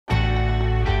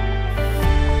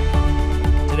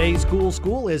Today's Cool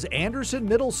School is Anderson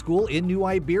Middle School in New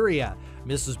Iberia.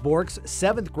 Mrs. Bork's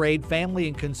 7th grade Family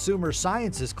and Consumer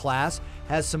Sciences class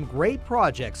has some great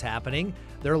projects happening.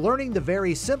 They're learning the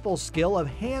very simple skill of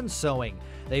hand sewing.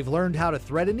 They've learned how to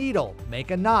thread a needle,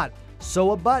 make a knot, sew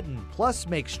a button, plus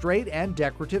make straight and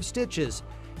decorative stitches.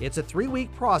 It's a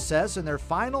 3-week process, and their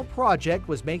final project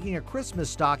was making a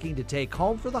Christmas stocking to take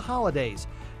home for the holidays.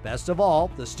 Best of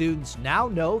all, the students now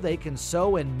know they can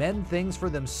sew and mend things for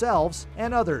themselves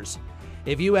and others.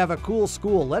 If you have a cool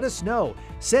school, let us know.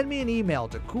 Send me an email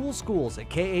to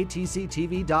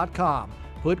coolschools@katctv.com.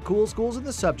 Put Cool Schools in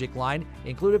the subject line,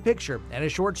 include a picture and a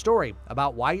short story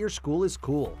about why your school is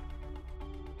cool.